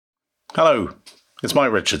Hello, it's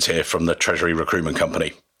Mike Richards here from the Treasury Recruitment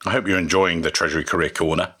Company. I hope you're enjoying the Treasury Career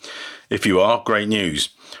Corner. If you are, great news.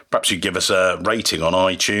 Perhaps you give us a rating on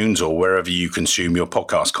iTunes or wherever you consume your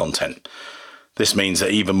podcast content. This means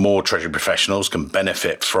that even more Treasury professionals can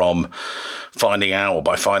benefit from finding out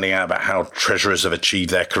about how treasurers have achieved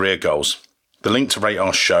their career goals. The link to rate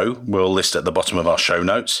our show we'll list at the bottom of our show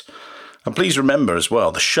notes. And please remember as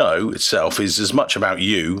well, the show itself is as much about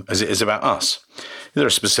you as it is about us. If there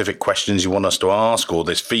are specific questions you want us to ask or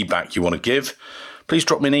there's feedback you want to give, please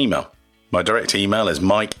drop me an email. My direct email is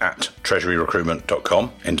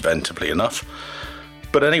mike@treasuryrecruitment.com, inventively enough.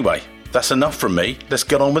 But anyway, that's enough from me. Let's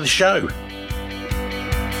get on with the show.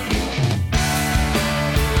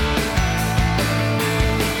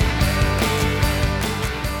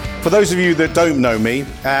 For those of you that don't know me,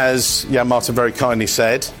 as Jan Martin very kindly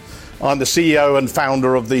said, I'm the CEO and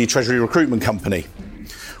founder of the Treasury Recruitment Company.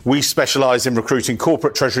 We specialise in recruiting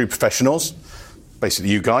corporate treasury professionals, basically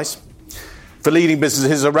you guys, for leading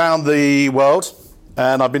businesses around the world,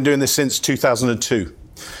 and I've been doing this since 2002.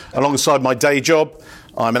 Alongside my day job,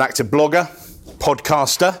 I'm an active blogger,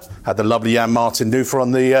 podcaster, had the lovely Jan Martin Nufer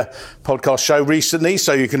on the podcast show recently,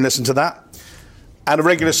 so you can listen to that, and a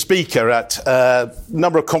regular speaker at a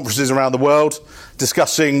number of conferences around the world,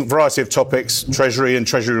 discussing a variety of topics, treasury and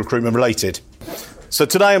treasury recruitment related. So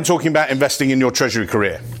today I'm talking about investing in your treasury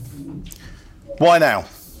career. Why now?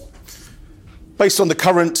 Based on the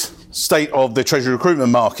current state of the treasury recruitment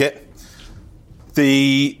market,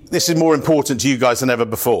 this is more important to you guys than ever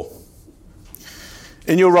before.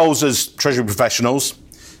 In your roles as treasury professionals,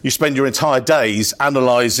 you spend your entire days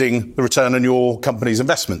analysing the return on your company's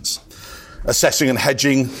investments, assessing and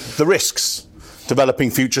hedging the risks, developing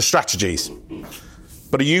future strategies.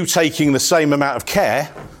 But are you taking the same amount of care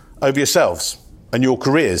over yourselves and your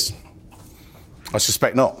careers? I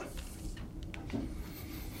suspect not.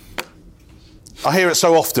 I hear it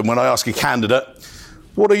so often when I ask a candidate,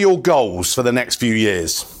 what are your goals for the next few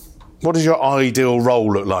years? What does your ideal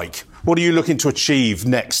role look like? What are you looking to achieve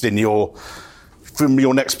next from your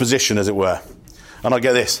next position, as it were? And I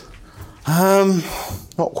get this,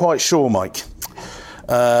 not quite sure, Mike.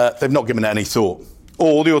 They've not given it any thought.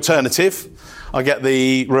 Or the alternative, I get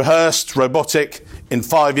the rehearsed, robotic, in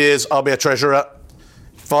 5 years I'll be a treasurer,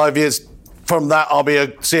 5 years from that I'll be a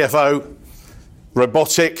CFO,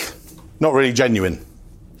 robotic, not really genuine.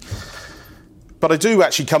 But I do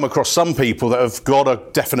actually come across some people that have got a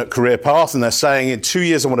definite career path and they're saying in 2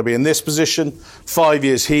 years I want to be in this position, 5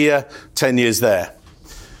 years here, 10 years there.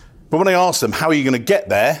 But when I ask them, how are you going to get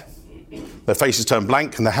there? Their faces turn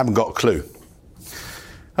blank and they haven't got a clue.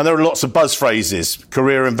 And there are lots of buzz phrases,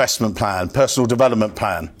 career investment plan, personal development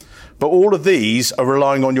plan. But all of these are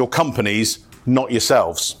relying on your companies, not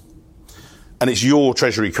yourselves. And it's your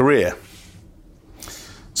treasury career.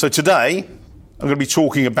 So today, I'm going to be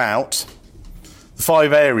talking about the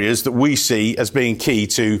 5 areas that we see as being key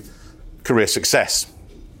to career success.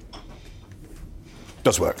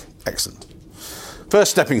 Does work. Excellent.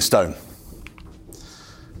 First stepping stone.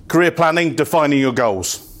 Career planning, defining your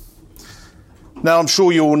goals. Now, I'm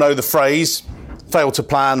sure you all know the phrase, fail to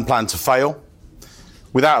plan, plan to fail.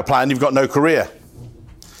 Without a plan, you've got no career.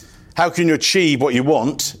 How can you achieve what you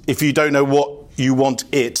want if you don't know what you want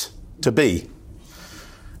it to be?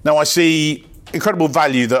 Now, I see incredible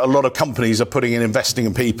value that a lot of companies are putting in investing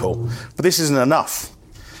in people, but this isn't enough.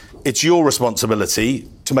 It's your responsibility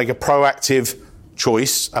to make a proactive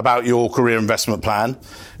choice about your career investment plan.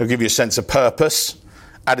 It'll give you a sense of purpose,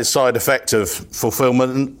 added side effect of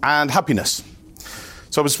fulfillment and happiness.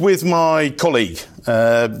 So I was with my colleague,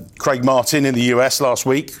 Craig Martin, in the US last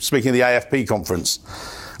week, speaking at the AFP conference.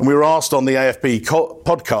 And we were asked on the AFP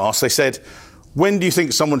podcast, they said, when do you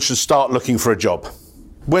think someone should start looking for a job?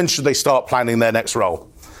 When should they start planning their next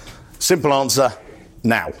role? Simple answer,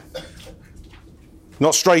 now.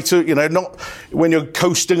 Not straight to, not when you're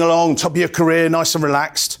coasting along, top of your career, nice and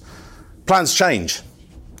relaxed. Plans change.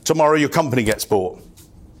 Tomorrow your company gets bought.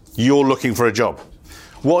 You're looking for a job.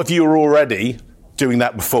 What if you were already doing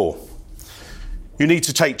that before? You need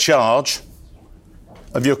to take charge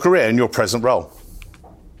of your career and your present role.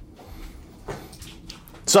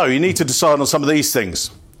 So you need to decide on some of these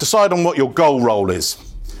things. Decide on what your goal role is.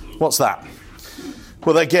 What's that?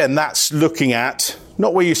 Well, again, that's looking at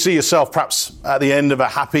not where you see yourself perhaps at the end of a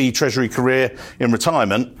happy treasury career in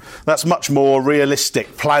retirement. That's much more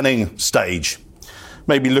realistic planning stage.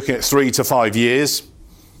 Maybe looking at 3 to 5 years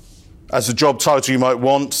as the job title you might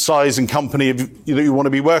want, size and company that you want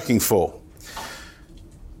to be working for.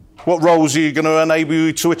 What roles are you going to enable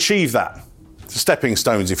you to achieve that? Stepping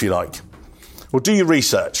stones, if you like. Well, do your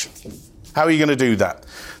research. How are you going to do that?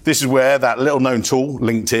 This is where that little known tool,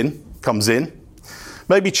 LinkedIn, comes in,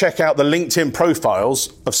 maybe check out the LinkedIn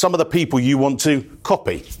profiles of some of the people you want to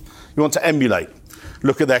copy, you want to emulate.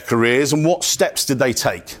 Look at their careers and what steps did they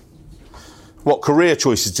take? What career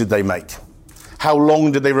choices did they make? How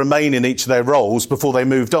long did they remain in each of their roles before they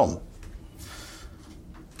moved on?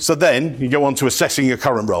 So then you go on to assessing your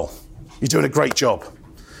current role. You're doing a great job.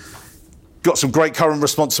 Got some great current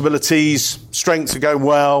responsibilities, strengths are going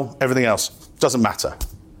well, everything else. Doesn't matter.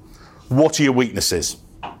 What are your weaknesses?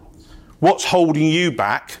 What's holding you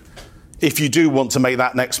back if you do want to make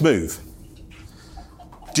that next move?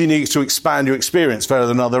 Do you need to expand your experience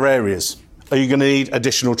further in other areas? Are you going to need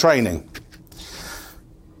additional training?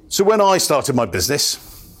 So when I started my business,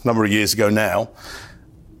 a number of years ago now,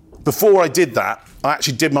 before I did that, I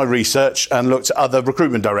actually did my research and looked at other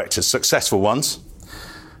recruitment directors, successful ones,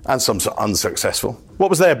 and some unsuccessful. What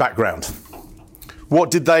was their background?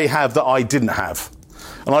 What did they have that I didn't have?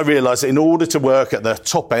 And I realised that in order to work at the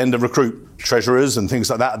top end and recruit treasurers and things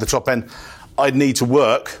like that at the top end, I'd need to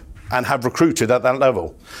work and have recruited at that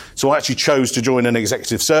level. So I actually chose to join an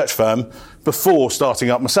executive search firm before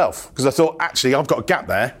starting up myself, because I thought, actually, I've got a gap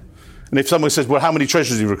there. And if someone says, well, how many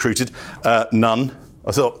treasurers have you recruited? None.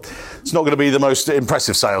 I thought, it's not going to be the most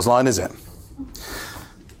impressive sales line, is it?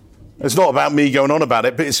 It's not about me going on about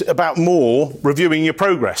it, but it's about more reviewing your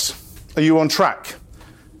progress. Are you on track?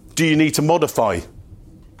 Do you need to modify?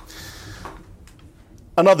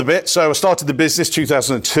 Another bit, so I started the business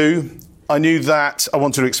 2002. I knew that I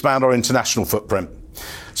wanted to expand our international footprint.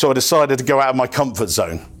 So I decided to go out of my comfort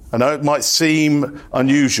zone. I know it might seem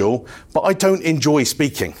unusual, but I don't enjoy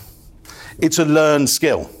speaking. It's a learned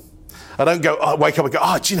skill. I don't go, I wake up and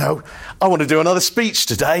go, do you know, I want to do another speech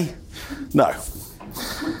today. No.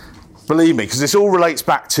 Believe me, because this all relates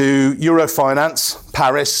back to Eurofinance,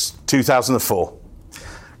 Paris, 2004.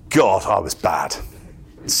 God, I was bad.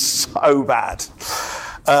 So bad.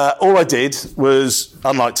 All I did was,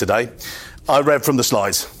 unlike today, I read from the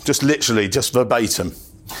slides, just literally, just verbatim.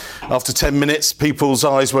 After 10 minutes, people's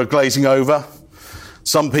eyes were glazing over.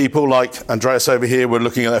 Some people, like Andreas over here, were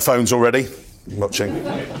looking at their phones already. Watching.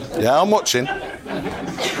 Yeah, I'm watching.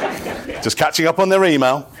 Just catching up on their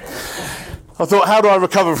email. I thought, how do I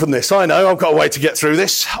recover from this? I know, I've got a way to get through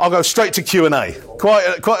this. I'll go straight to Q&A.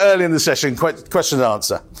 Quite early in the session, question and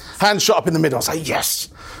answer. Hand shot up in the middle, I'll say, yes.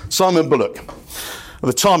 Simon Bullock. At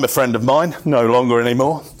the time, a friend of mine, no longer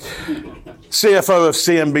anymore. CFO of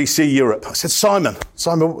CNBC Europe. I said, Simon,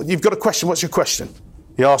 you've got a question, what's your question?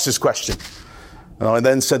 He asked his question. And I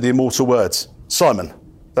then said the immortal words, Simon,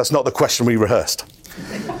 that's not the question we rehearsed.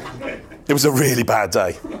 It was a really bad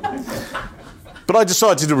day. But I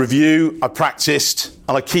decided to review, I practiced,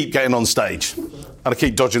 and I keep getting on stage. And I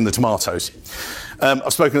keep dodging the tomatoes.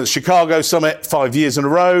 I've spoken at the Chicago Summit 5 years in a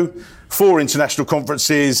row, 4 international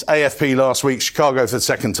conferences, AFP last week, Chicago for the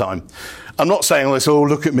second time. I'm not saying all this,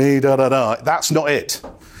 look at me, da-da-da. That's not it.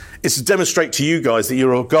 It's to demonstrate to you guys that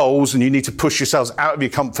your goals and you need to push yourselves out of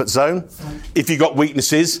your comfort zone. If you've got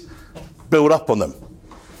weaknesses, build up on them.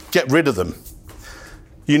 Get rid of them.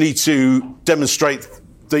 You need to demonstrate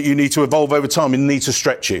that you need to evolve over time and need to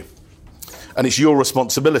stretch you. And it's your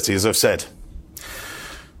responsibility, as I've said.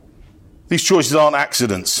 These choices aren't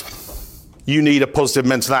accidents. You need a positive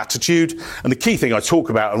mental attitude. And the key thing I talk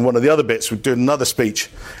about, and one of the other bits, we're doing another speech,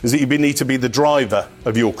 is that you need to be the driver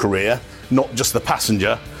of your career, not just the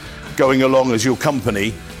passenger, going along as your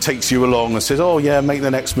company takes you along and says, oh yeah, make the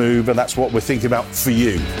next move, and that's what we're thinking about for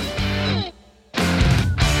you.